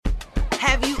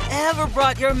Have you ever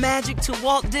brought your magic to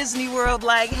Walt Disney World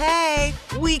like, hey,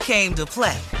 we came to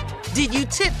play? Did you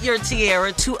tip your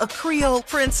tiara to a Creole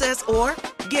princess or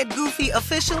get goofy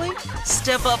officially?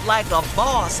 Step up like a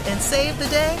boss and save the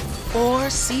day? Or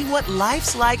see what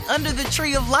life's like under the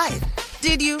tree of life?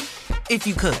 Did you? If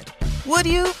you could. Would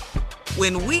you?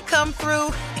 When we come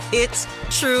through, it's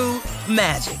true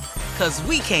magic. 'Cause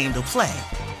we came to play.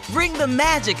 Bring the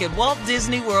magic at Walt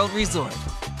Disney World Resort.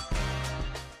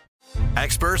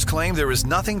 Experts claim there is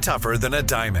nothing tougher than a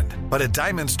diamond. But at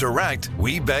Diamonds Direct,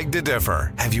 we beg to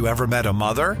differ. Have you ever met a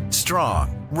mother?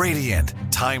 Strong, radiant,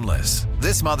 timeless.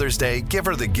 This Mother's Day, give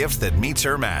her the gift that meets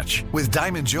her match. With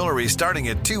diamond jewelry starting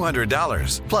at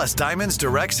 $200. Plus Diamonds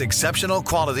Direct's exceptional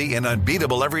quality and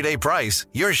unbeatable everyday price,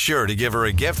 you're sure to give her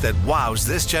a gift that wows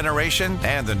this generation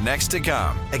and the next to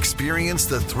come. Experience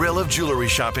the thrill of jewelry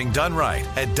shopping done right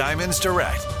at Diamonds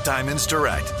Direct. Diamonds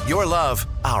Direct. Your love,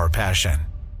 our passion.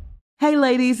 Hey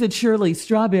ladies, it's Shirley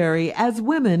Strawberry. As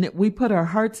women, we put our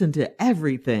hearts into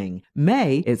everything.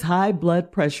 May is High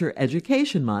Blood Pressure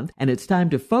Education Month, and it's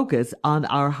time to focus on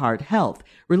our heart health.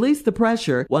 Release the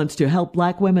Pressure wants to help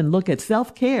Black women look at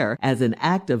self-care as an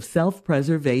act of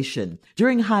self-preservation.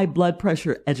 During High Blood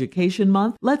Pressure Education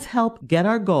Month, let's help get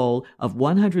our goal of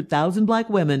 100,000 Black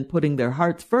women putting their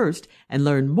hearts first and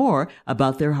learn more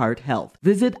about their heart health.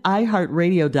 Visit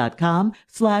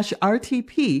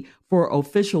iHeartRadio.com/RTP for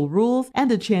official rules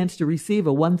and a chance to receive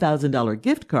a $1,000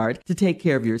 gift card to take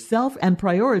care of yourself and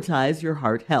prioritize your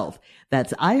heart health.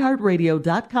 That's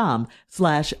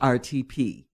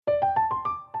iHeartRadio.com/RTP.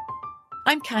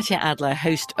 I'm Katya Adler,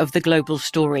 host of The Global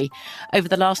Story. Over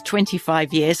the last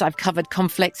 25 years, I've covered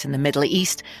conflicts in the Middle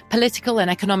East, political and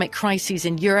economic crises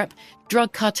in Europe,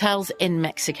 drug cartels in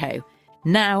Mexico.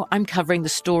 Now I'm covering the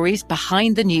stories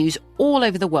behind the news all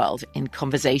over the world in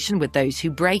conversation with those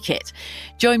who break it.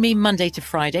 Join me Monday to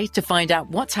Friday to find out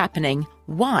what's happening,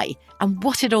 why, and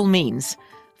what it all means.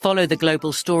 Follow The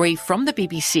Global Story from the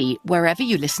BBC wherever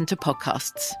you listen to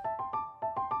podcasts.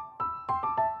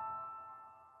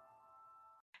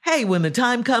 Hey, when the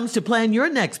time comes to plan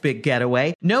your next big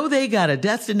getaway, know they got a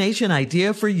destination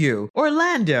idea for you.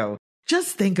 Orlando.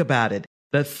 Just think about it.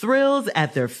 The thrills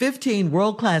at their 15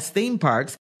 world-class theme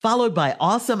parks, followed by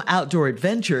awesome outdoor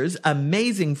adventures,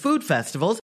 amazing food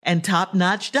festivals, and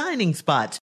top-notch dining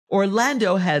spots.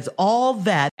 Orlando has all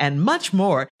that and much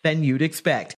more than you'd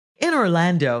expect. In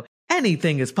Orlando,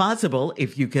 anything is possible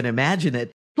if you can imagine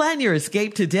it. Plan your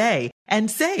escape today and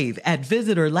save at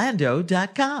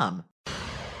visitorlando.com.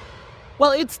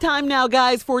 Well, it's time now,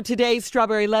 guys, for today's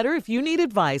Strawberry Letter. If you need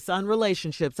advice on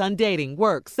relationships, on dating,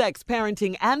 work, sex,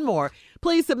 parenting, and more,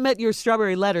 please submit your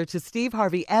Strawberry Letter to Steve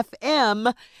Harvey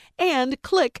FM and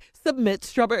click Submit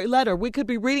Strawberry Letter. We could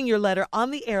be reading your letter on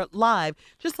the air live,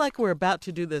 just like we're about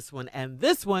to do this one. And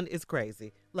this one is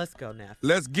crazy. Let's go, Neff.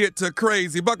 Let's get to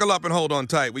crazy. Buckle up and hold on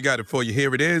tight. We got it for you.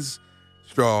 Here it is.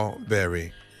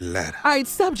 Strawberry Letter. All right,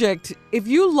 subject. If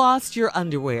you lost your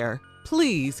underwear,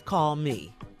 please call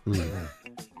me.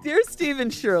 Dear Steve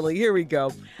and Shirley, here we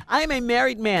go. I am a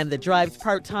married man that drives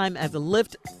part-time as a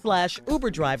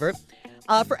Lyft/Uber driver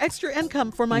for extra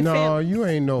income for my family. No,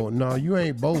 you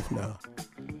ain't both now.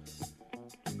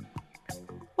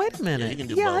 Wait a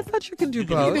minute. Yeah, I thought you can do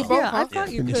both. Yeah, I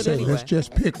thought you could anyway. Let's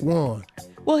just pick one.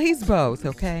 Well, he's both,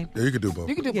 okay? Yeah, you can do both.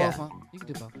 You can do both, huh? You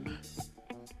can do both.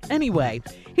 Anyway,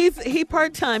 he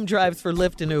part-time drives for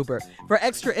Lyft and Uber for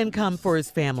extra income for his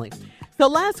family. So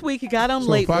last week he got on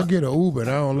late. So if I get an Uber and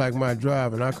I don't like my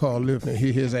drive and I call Lyft and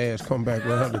hear his ass come back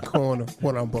around the corner,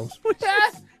 what I'm supposed to do?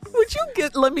 Would you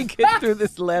let me get through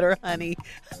this letter, honey?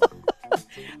 All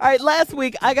right, last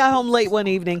week I got home late one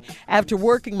evening after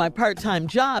working my part-time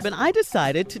job, and I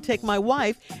decided to take my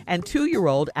wife and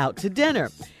 2-year-old out to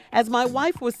dinner. As my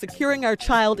wife was securing our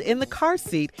child in the car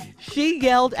seat, she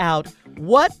yelled out,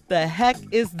 "What the heck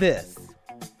is this?"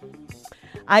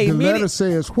 The letter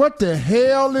says, "What the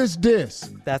hell is this?"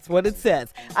 That's what it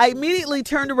says. I immediately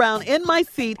turned around in my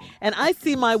seat and I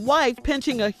see my wife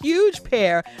pinching a huge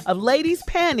pair of ladies'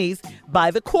 panties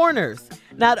by the corners.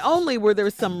 Not only were there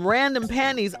some random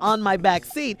panties on my back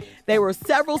seat, they were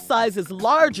several sizes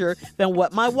larger than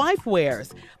what my wife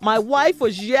wears. My wife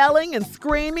was yelling and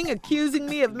screaming, accusing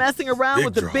me of messing around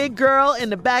with the big girl in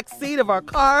the back seat of our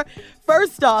car.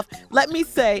 First off, let me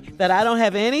say that I don't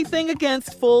have anything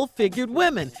against full-figured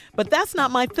women, but that's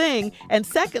not my thing. And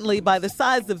secondly, by the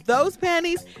size of those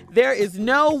panties, there is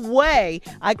no way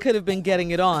I could have been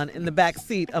getting it on in the back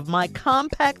seat of my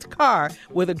compact car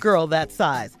with a girl that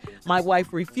size. My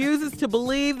wife refuses to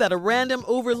believe that a random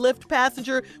Uber Lyft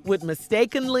passenger would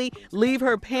mistakenly leave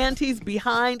her panties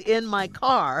behind in my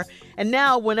car. And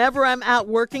now, whenever I'm out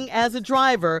working as a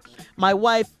driver, my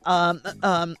wife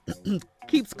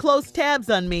keeps close tabs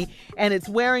on me, and it's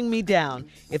wearing me down.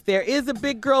 If there is a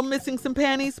big girl missing some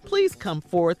panties, please come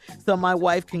forth so my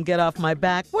wife can get off my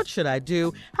back. What should I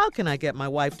do? How can I get my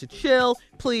wife to chill?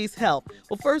 Please help.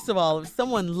 Well, first of all, if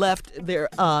someone left their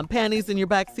panties in your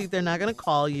back seat, they're not going to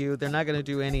call you. They're not going to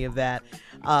do any of that,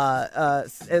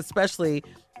 especially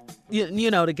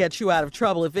to get you out of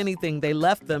trouble. If anything, they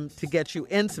left them to get you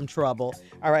in some trouble,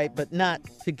 all right, but not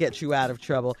to get you out of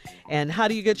trouble. And how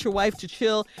do you get your wife to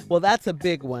chill? Well, that's a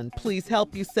big one. Please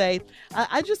help, you say.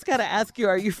 I just got to ask you,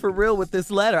 are you for real with this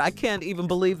letter? I can't even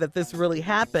believe that this really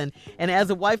happened. And as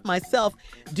a wife myself,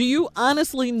 do you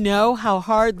honestly know how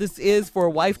hard this is for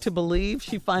a wife to believe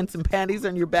she finds some panties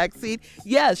on your back seat?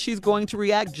 Yes, she's going to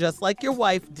react just like your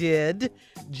wife did.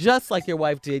 Just like your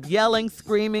wife did. Yelling,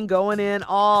 screaming, going in,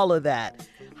 all of that.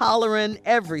 Hollering,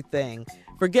 everything.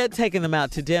 Forget taking them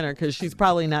out to dinner because she's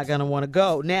probably not going to want to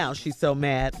go now. She's so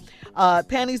mad.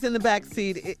 Panties in the back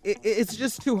seat, it's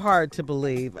just too hard to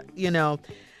believe.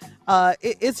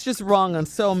 It's just wrong on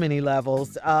so many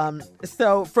levels.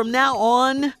 So from now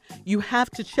on, you have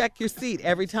to check your seat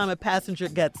every time a passenger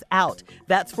gets out.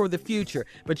 That's for the future.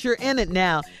 But you're in it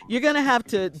now. You're going to have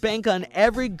to bank on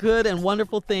every good and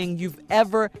wonderful thing you've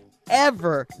ever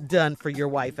done for your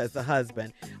wife as a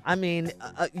husband. I mean,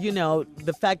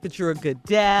 the fact that you're a good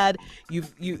dad,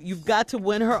 you've got to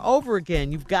win her over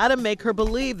again. You've got to make her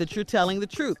believe that you're telling the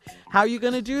truth. How are you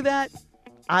going to do that?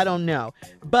 I don't know.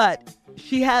 But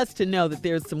she has to know that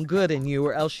there's some good in you,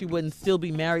 or else she wouldn't still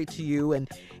be married to you,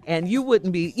 and you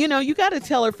wouldn't be, you got to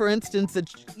tell her, for instance,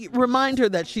 remind her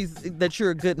that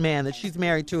you're a good man, that she's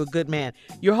married to a good man.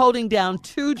 You're holding down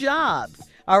 2 jobs.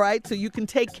 All right, so you can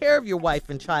take care of your wife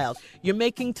and child. You're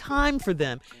making time for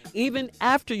them. Even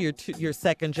after your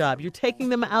second job, you're taking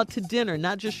them out to dinner,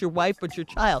 not just your wife, but your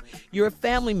child. You're a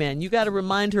family man. You got to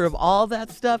remind her of all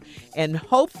that stuff. And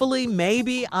hopefully,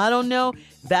 maybe, I don't know,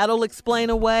 that'll explain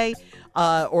away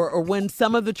or win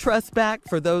some of the trust back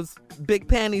for those big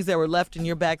panties that were left in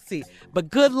your back seat. But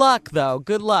good luck, though.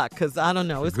 Good luck, because I don't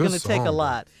know. It's going to take a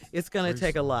lot. It's going to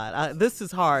take a lot. This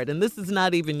is hard, and this is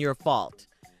not even your fault.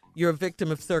 You're a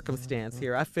victim of circumstance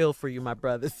here. I feel for you, my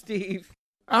brother, Steve.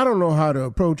 I don't know how to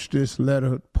approach this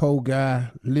letter. Poor guy,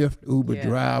 Lyft Uber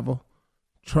driver,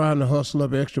 trying to hustle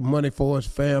up extra money for his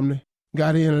family.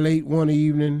 Got in late one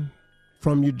evening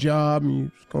from your job, and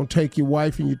you're going to take your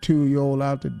wife and your 2-year-old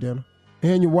out to dinner.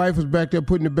 And your wife was back there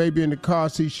putting the baby in the car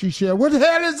seat. She said, "What the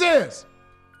hell is this?"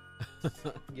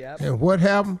 Yep. And what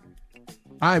happened?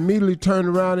 I immediately turned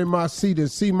around in my seat and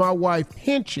see my wife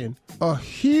pinching a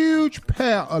huge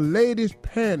pair of ladies'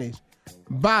 panties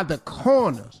by the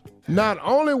corners. Not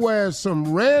only were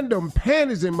some random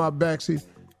panties in my backseat,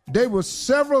 they were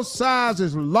several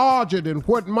sizes larger than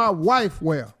what my wife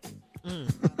wear.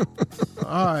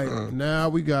 All right, now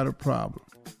we got a problem.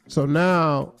 So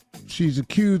now she's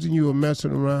accusing you of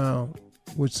messing around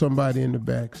with somebody in the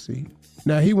backseat.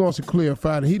 Now, he wants to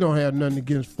clarify that he don't have nothing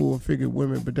against full-figured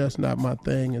women, but that's not my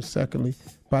thing. And secondly,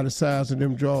 by the size of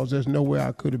them drawers, there's no way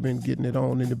I could have been getting it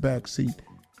on in the back seat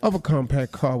of a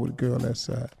compact car with a girl that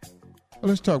size. Well,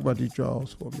 let's talk about these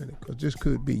drawers for a minute, because this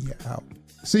could be you out.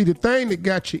 See, the thing that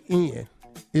got you in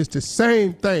is the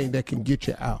same thing that can get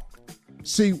you out.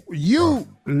 See, you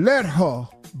let her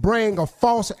bring a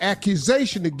false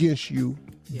accusation against you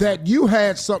that you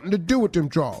had something to do with them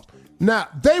drawers. Now,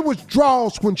 they was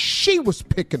drawers when she was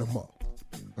picking them up.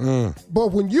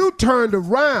 But when you turned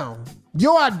around,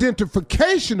 your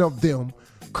identification of them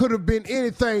could have been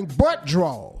anything but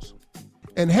drawers.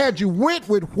 And had you went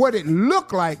with what it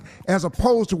looked like as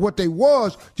opposed to what they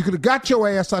was, you could have got your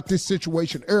ass out this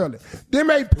situation early.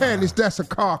 Them ain't panties, that's a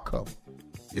car cover.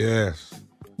 Yes.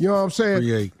 You know what I'm saying?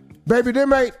 Create. Baby,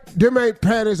 them ain't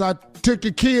panties. I took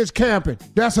the kids camping.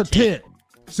 That's a tent.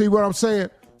 See what I'm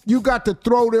saying? You got to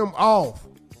throw them off,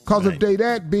 because if they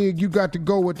that big, you got to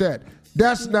go with that.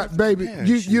 That's not, baby,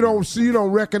 you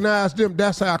don't recognize them.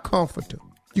 That's how I comfort them.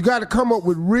 You got to come up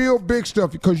with real big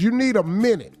stuff, because you need a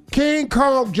minute. King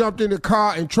Kong jumped in the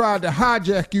car and tried to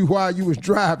hijack you while you was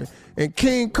driving, and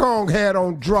King Kong had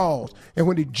on drawers. And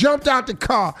when he jumped out the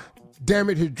car,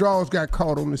 damn it, his drawers got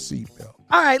caught on the seatbelt.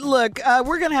 All right, look,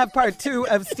 we're going to have part 2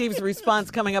 of Steve's response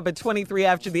coming up at 23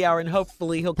 after the hour, and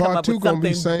hopefully he'll come up with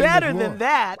something better than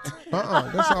that.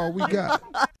 That's all we got.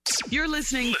 You're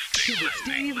listening to the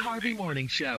Steve Harvey Morning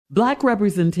Show. Black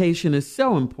representation is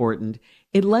so important.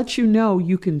 It lets you know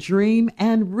you can dream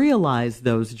and realize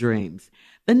those dreams.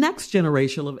 The next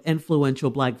generation of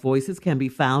influential Black voices can be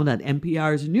found on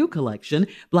NPR's new collection,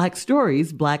 Black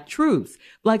Stories, Black Truths.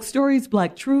 Black Stories,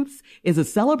 Black Truths is a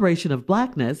celebration of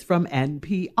Blackness from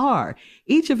NPR.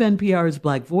 Each of NPR's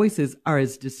Black voices are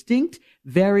as distinct,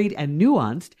 varied, and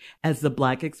nuanced as the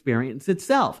Black experience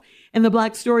itself. In the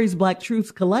Black Stories, Black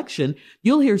Truths collection,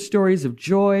 you'll hear stories of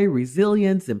joy,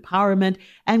 resilience, empowerment,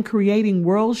 and creating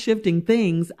world-shifting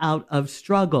things out of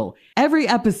struggle. Every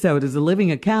episode is a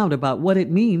living account about what it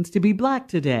means to be Black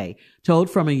today, told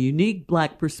from a unique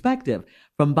Black perspective.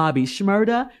 From Bobby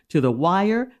Shmurda to The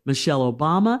Wire, Michelle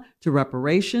Obama to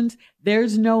reparations,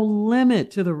 there's no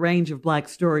limit to the range of Black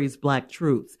Stories, Black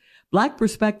Truths. Black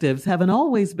perspectives haven't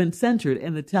always been centered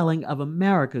in the telling of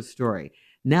America's story.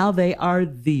 Now they are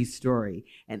the story.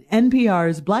 In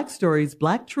NPR's Black Stories,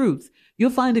 Black Truths, you'll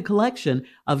find a collection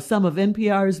of some of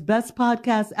NPR's best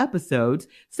podcast episodes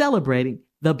celebrating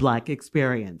the Black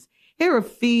experience. Hear a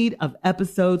feed of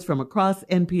episodes from across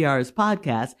NPR's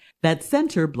podcasts that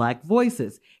center Black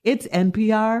voices. It's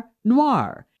NPR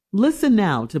Noir. Listen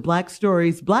now to Black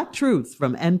Stories, Black Truths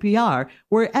from NPR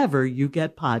wherever you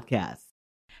get podcasts.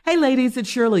 Hey ladies, it's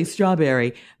Shirley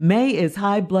Strawberry. May is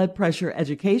High Blood Pressure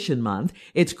Education Month.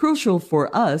 It's crucial for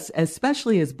us,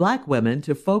 especially as Black women,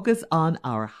 to focus on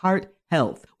our heart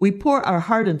health. We pour our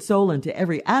heart and soul into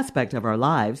every aspect of our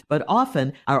lives, but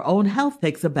often our own health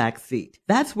takes a back seat.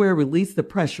 That's where Release the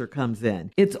Pressure comes in.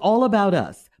 It's all about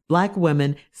us. Black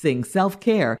women seeing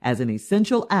self-care as an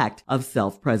essential act of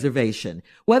self-preservation.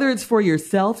 Whether it's for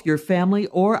yourself, your family,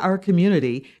 or our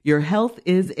community, your health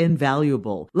is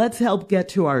invaluable. Let's help get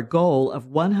to our goal of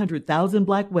 100,000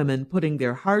 Black women putting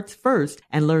their hearts first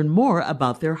and learn more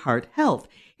about their heart health.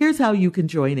 Here's how you can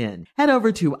join in. Head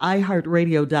over to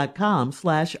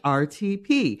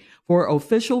iHeartRadio.com/RTP for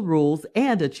official rules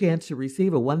and a chance to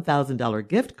receive a $1,000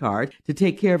 gift card to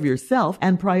take care of yourself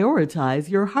and prioritize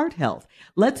your heart health.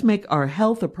 Let's make our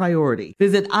health a priority.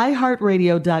 Visit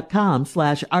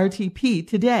iHeartRadio.com/RTP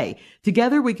today.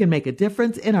 Together we can make a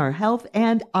difference in our health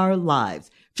and our lives.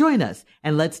 Join us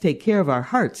and let's take care of our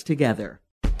hearts together.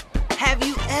 Have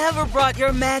you ever brought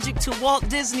your magic to Walt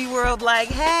Disney World like,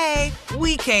 hey,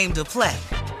 we came to play?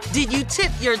 Did you tip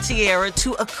your tiara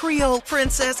to a Creole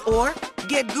princess or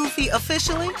get goofy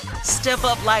officially? Step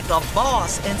up like a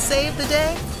boss and save the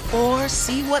day? Or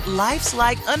see what life's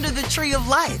like under the tree of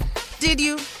life? Did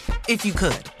you? If you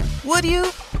could. Would you?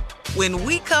 When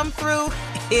we come through,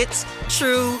 it's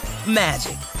true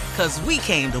magic. 'Cause we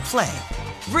came to play.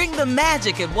 Bring the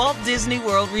magic at Walt Disney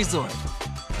World Resort.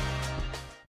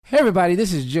 Hey everybody,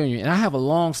 this is Junior, and I have a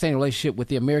long-standing relationship with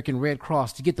the American Red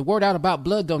Cross to get the word out about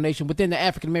blood donation within the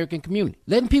African-American community,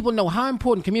 letting people know how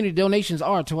important community donations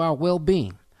are to our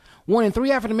well-being. 1 in 3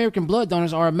 African-American blood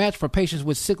donors are a match for patients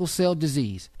with sickle cell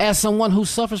disease. As someone who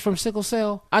suffers from sickle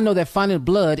cell, I know that finding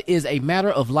blood is a matter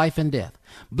of life and death.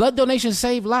 Blood donations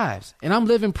save lives, and I'm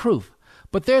living proof.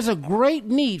 But there's a great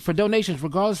need for donations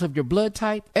regardless of your blood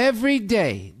type. Every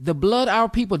day, the blood our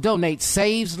people donate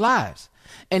saves lives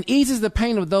and eases the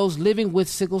pain of those living with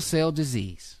sickle cell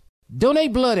disease.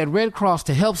 Donate blood at Red Cross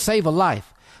to help save a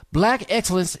life. Black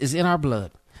excellence is in our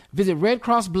blood. Visit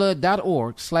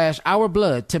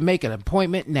redcrossblood.org/ourblood to make an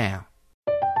appointment now.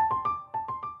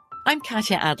 I'm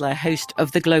Katya Adler, host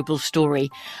of The Global Story.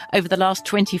 Over the last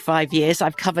 25 years,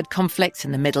 I've covered conflicts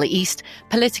in the Middle East,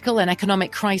 political and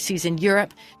economic crises in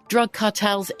Europe, drug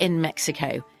cartels in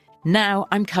Mexico. Now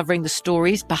I'm covering the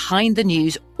stories behind the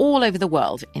news all over the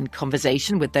world in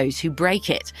conversation with those who break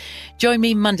it. Join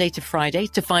me Monday to Friday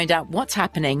to find out what's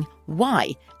happening,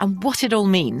 why, and what it all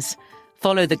means.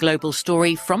 Follow The Global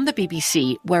Story from the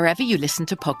BBC wherever you listen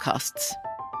to podcasts.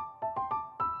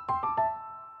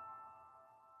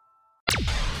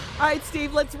 All right,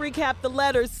 Steve, let's recap the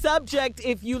letters. Subject,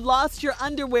 if you lost your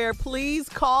underwear, please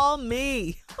call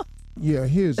me. Yeah,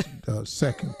 here's the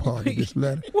second part of this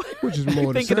letter, which is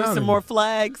more thinking of some more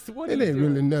flags. What it ain't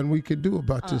really nothing we could do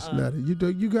about this letter.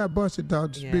 You got busted,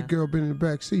 dog. This big girl been in the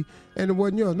back seat, and it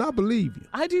wasn't yours. And I believe you.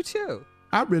 I do too.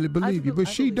 I really believe you, but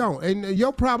she don't. And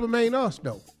your problem ain't us,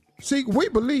 though. See, we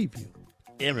believe you.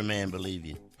 Every man believe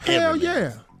you. Hell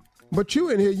yeah. But you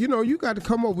in here, you got to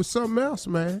come up with something else,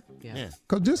 man. Yeah.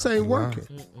 Because this ain't working.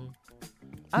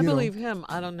 I believe him.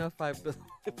 I don't know if I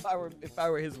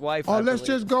were his wife. Or let's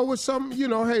just go with something,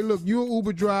 hey, look, you an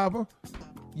Uber driver.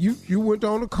 You went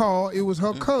on a call. It was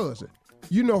her cousin.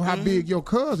 You know how big your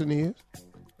cousin is.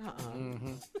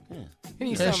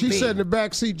 And she sat in the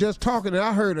back seat just talking, and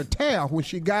I heard a towel when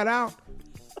she got out.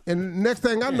 And next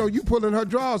thing I know, you pulling her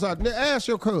drawers out. Ask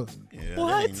your cousin. Yeah,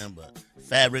 that ain't nothing but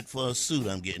fabric for a suit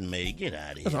I'm getting made. Get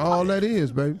out of here. That's all that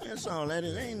is, baby. That's all that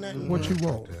is. Ain't nothing. What you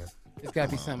want? It's got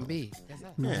to be something big. That's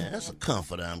all. Yeah, that's a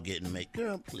comforter I'm getting made.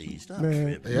 Girl, please stop Man,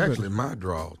 tripping. They actually my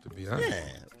drawers, to be honest.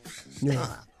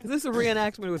 Yeah. Is this a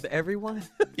reenactment with everyone?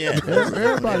 Yeah.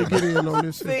 Everybody get in on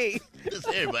this. See. Just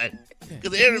everybody.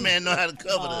 Because every man know how to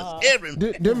cover this. Every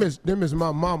man. Them is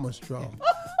my mama's drawers.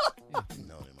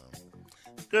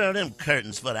 Girl, them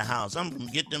curtains for the house. I'm going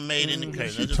to get them made in the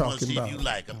curtains. I just want to see if you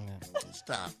like them.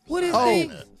 Stop. What is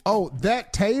that? Oh,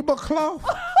 that tablecloth?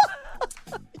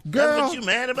 Girl. That's what you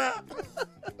mad about?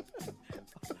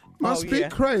 Must be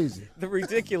crazy. The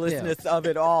ridiculousness of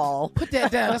it all. Put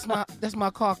that down. That's my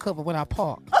car cover when I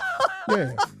park.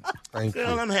 Yeah.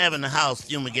 Girl, I'm having the house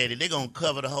fumigated. They're going to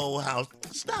cover the whole house.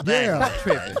 Stop Yeah.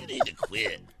 acting like that. You need to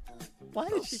quit. Why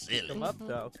did she pick them up,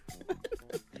 though?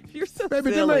 You're so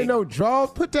Baby, silly. them ain't no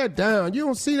drawers. Put that down. You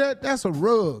don't see that? That's a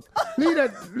rug. Leave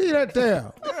that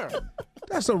there.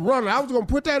 That's a runner. I was going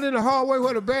to put that in the hallway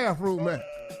where the bathroom at.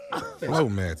 Flow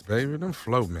mats, baby. Them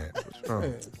flow mats. What's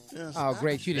wrong? Oh,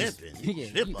 great. You didn't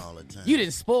trip all the time. You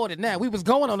didn't spoil it now. We was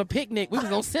going on a picnic. We was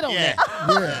going to sit on that.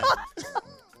 Yeah.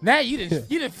 Now you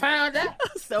didn't find out.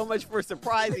 So much for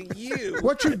surprising you.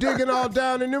 What you digging all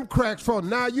down in them cracks for?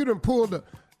 Now you done pulled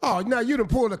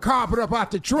the carpet up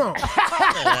out the trunk. Look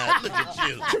at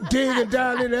you. What you digging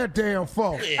down in that damn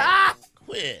for?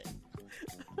 Quit.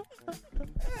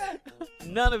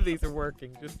 None of these are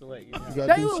working, just to let you know.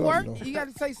 They will work. You got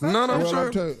to say something. No, I'm Well,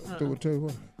 sure. I'll tell you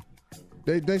what.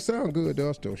 They sound good.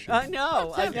 They'll still shoot. I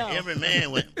know. Every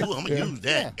man went, ooh, I'm going to use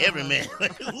that. Every man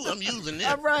went, ooh, I'm using this.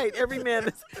 I'm right. Every man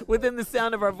is within the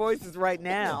sound of our voices right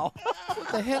now. What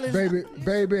the hell is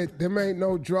Baby, them ain't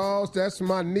no draws. That's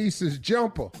my niece's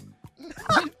jumper.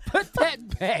 Put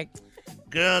that back.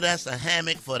 Girl, that's a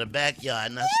hammock for the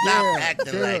backyard. Now stop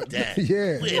acting like that.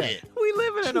 Yeah. Quit it. We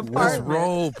live in an That's apartment.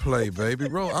 role play, baby.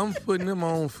 I'm putting them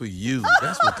on for you.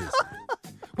 That's what this is.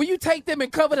 Will you take them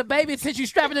and cover the baby since you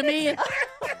strapping them in?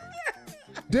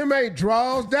 Them ain't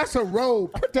draws. That's a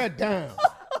robe. Put that down.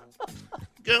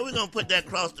 Girl, we're going to put that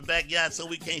across the backyard so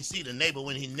we can't see the neighbor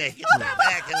when he's naked. Stop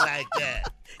acting like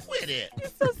that. Quit it. You're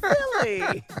so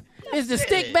silly. Is the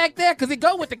stick back there? Because it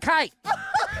go with the kite.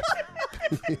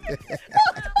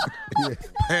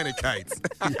 Panic kites.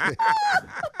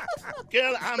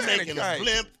 Girl, I'm making a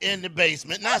blimp in the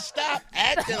basement. Now stop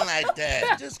acting like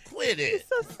that. Just quit it.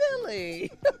 So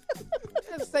silly.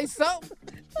 Just say something.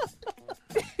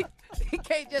 You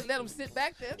can't just let them sit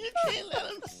back there. You can't let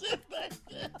him sit back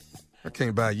there. I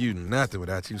can't buy you nothing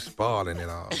without you spoiling it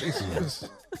all. This is just...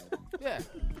 Yeah.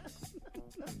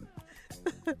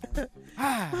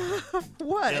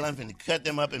 What? Girl, I'm finna cut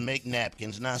them up and make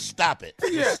napkins. Now stop it.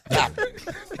 Just stop it.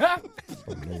 I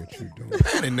don't know what you doing.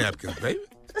 Panty napkins, baby.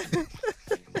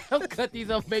 Don't cut these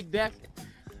up, big deck.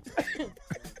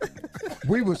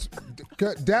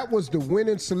 That was the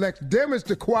winning selection. Them is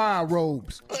the choir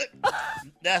robes.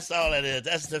 That's all it is.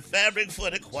 That's the fabric for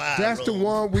the choir. That's the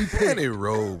one we picked. Panty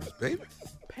robes, baby.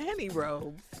 Panty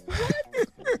robes.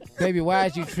 Baby, why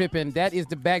is you tripping? That is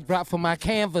the backdrop for my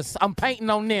canvas. I'm painting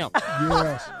on them.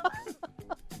 Yes.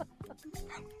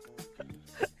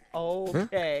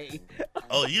 Okay.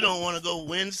 Oh, you don't want to go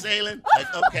wind sailing?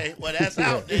 Like, okay, well, that's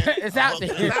out then. It's out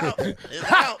there. there. It's out.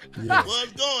 It's out. Yeah.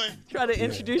 What's going? Try to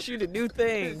introduce you to new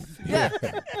things. Yeah.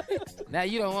 Now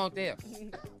you don't want them.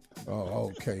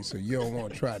 Oh, okay. So you don't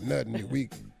want to try nothing this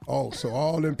week. Oh, so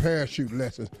all them parachute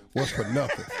lessons was for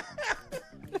nothing.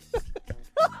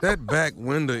 That back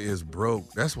window is broke.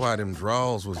 That's why them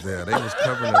drawers was there. They was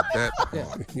covering up that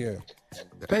part. Yeah.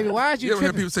 Baby, why is you You ever hear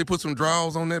tripping? people say put some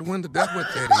drawers on that window? That's what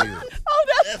that is.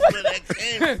 That's where that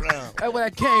came from. That's where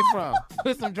that came from.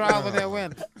 Put some drawers on that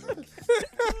window.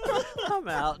 I'm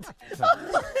out.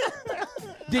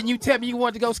 Didn't you tell me you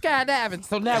wanted to go skydiving?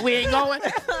 So now we ain't going?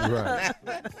 Right.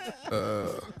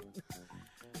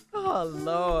 Oh,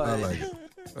 Lord. I like it.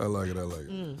 I like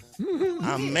it.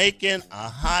 I'm making a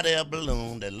hot air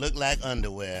balloon that look like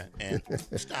underwear. And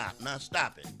stop. Now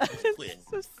stop it. Just quit.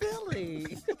 So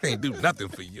silly. Can't do nothing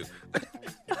for you.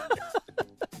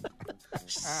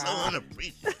 So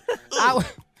unappreciative.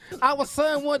 Our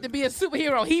son wanted to be a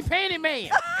superhero. He painted man.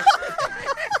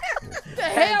 The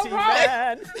hell Panty wrong?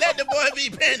 man. Let the boy be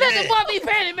penny Let man. the boy be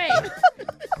painted man.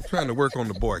 I'm trying to work on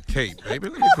the boy Cape, baby.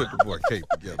 Let me put the boy Cape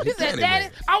together. He said, Panty Daddy,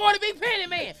 man. I want to be painted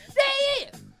man. There he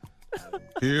is.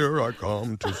 Here I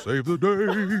come to save the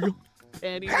day.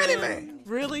 Handyman.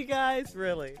 Really, guys?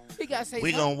 Really? He got to say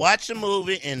We're going to watch a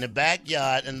movie in the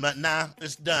backyard, but nah,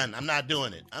 it's done. I'm not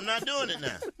doing it. I'm not doing it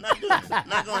now. Not doing it.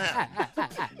 Not going to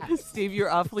happen. Steve,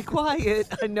 you're awfully quiet.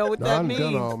 I know what that means.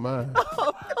 I'm done all mine.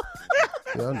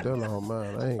 Yeah, I'm done all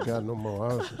mine. I ain't got no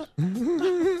more answers.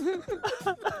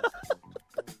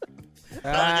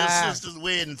 On your sister's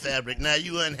wedding fabric. Now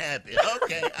you unhappy.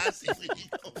 Okay, I see where you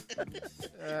going.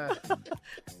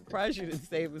 Surprised you didn't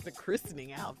say it was a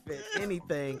christening outfit.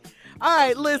 Anything. All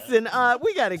right, listen.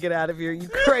 We got to get out of here, you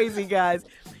crazy guys.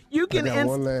 You can. I got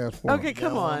one last one. Okay,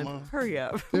 come on. Hurry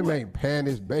up. Them ain't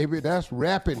panties, baby. That's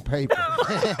wrapping paper.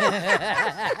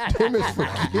 Them is for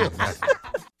gifts.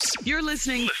 You're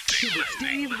listening to the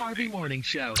Steve Harvey Morning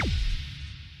Show.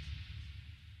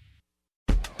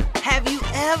 Have you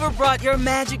ever brought your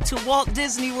magic to Walt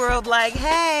Disney World like,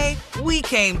 hey, we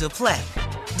came to play?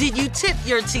 Did you tip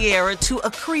your tiara to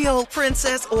a Creole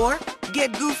princess or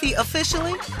get goofy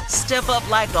officially? Step up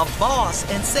like a boss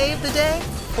and save the day?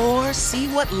 Or see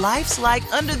what life's like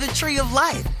under the tree of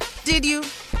life? Did you?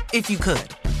 If you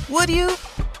could. Would you?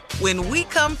 When we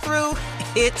come through,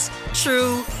 it's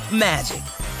true magic.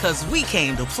 'Cause we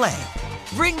came to play.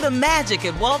 Bring the magic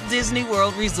at Walt Disney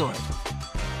World Resort.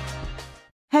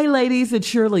 Hey ladies, it's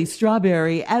Shirley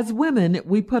Strawberry. As women,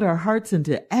 we put our hearts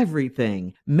into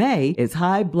everything. May is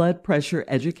High Blood Pressure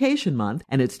Education Month,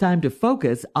 and it's time to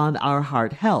focus on our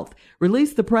heart health.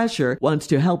 Release the Pressure wants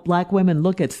to help Black women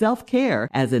look at self-care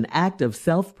as an act of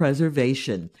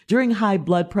self-preservation. During High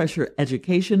Blood Pressure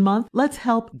Education Month, let's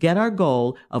help get our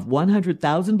goal of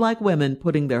 100,000 Black women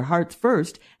putting their hearts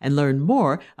first and learn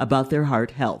more about their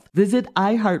heart health. Visit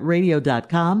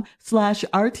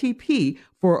iHeartRadio.com/RTP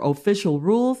for official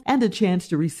rules and a chance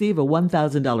to receive a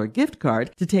 $1,000 gift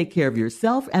card to take care of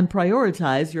yourself and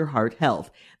prioritize your heart health.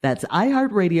 That's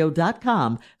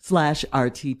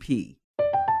iHeartRadio.com/RTP.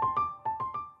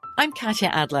 I'm Katya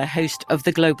Adler, host of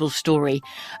The Global Story.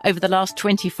 Over the last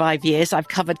 25 years, I've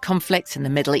covered conflicts in the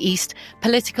Middle East,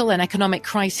 political and economic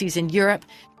crises in Europe,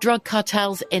 drug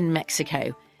cartels in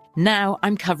Mexico. Now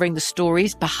I'm covering the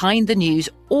stories behind the news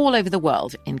all over the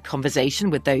world in conversation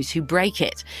with those who break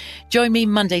it. Join me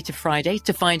Monday to Friday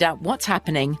to find out what's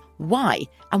happening, why,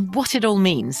 and what it all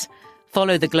means.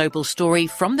 Follow The Global Story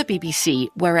from the BBC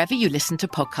wherever you listen to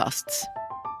podcasts.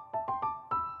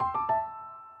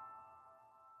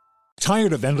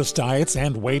 Tired of endless diets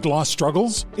and weight loss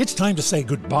struggles? It's time to say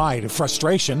goodbye to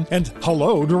frustration and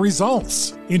hello to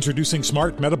results. Introducing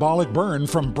Smart Metabolic Burn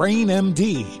from Brain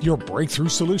MD, your breakthrough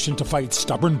solution to fight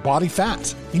stubborn body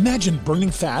fat. Imagine burning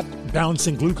fat,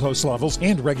 balancing glucose levels,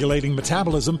 and regulating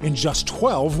metabolism in just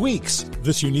 12 weeks.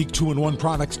 This unique 2-in-1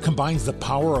 product combines the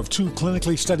power of 2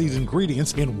 clinically studied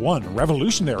ingredients in one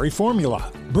revolutionary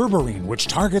formula. Berberine, which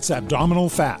targets abdominal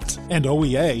fat, and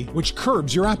OEA, which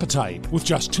curbs your appetite. With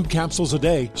just 2 capsules a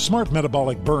day, Smart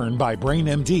Metabolic Burn by Brain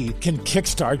MD can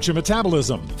kickstart your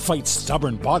metabolism, fight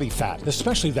stubborn body fat,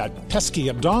 especially that pesky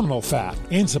abdominal fat,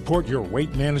 and support your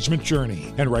weight management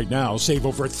journey. And right now, save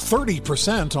over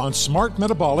 30% on Smart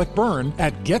Metabolic Burn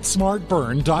at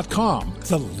GetSmartBurn.com.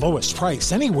 The lowest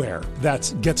price anywhere.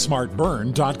 That's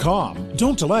GetSmartBurn.com.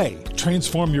 Don't delay.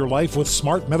 Transform your life with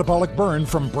Smart Metabolic Burn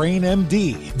from Brain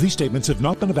MD. These statements have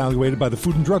not been evaluated by the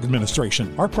Food and Drug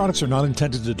Administration. Our products are not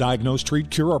intended to diagnose, treat,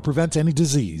 cure, or prevent any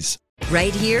disease.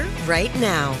 Right here, right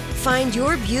now. Find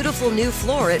your beautiful new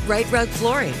floor at Right Rug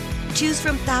Flooring. Choose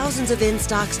from thousands of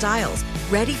in-stock styles,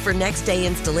 ready for next day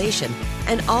installation,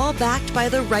 and all backed by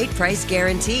the right price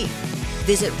guarantee.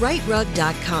 Visit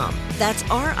rightrug.com. That's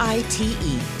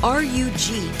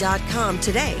RITERUG.com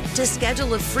today to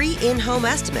schedule a free in-home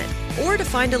estimate or to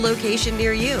find a location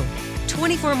near you.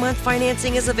 24-month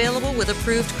financing is available with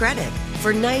approved credit.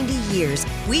 For 90 years,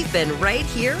 we've been right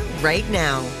here, right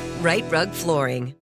now. Right Rug Flooring.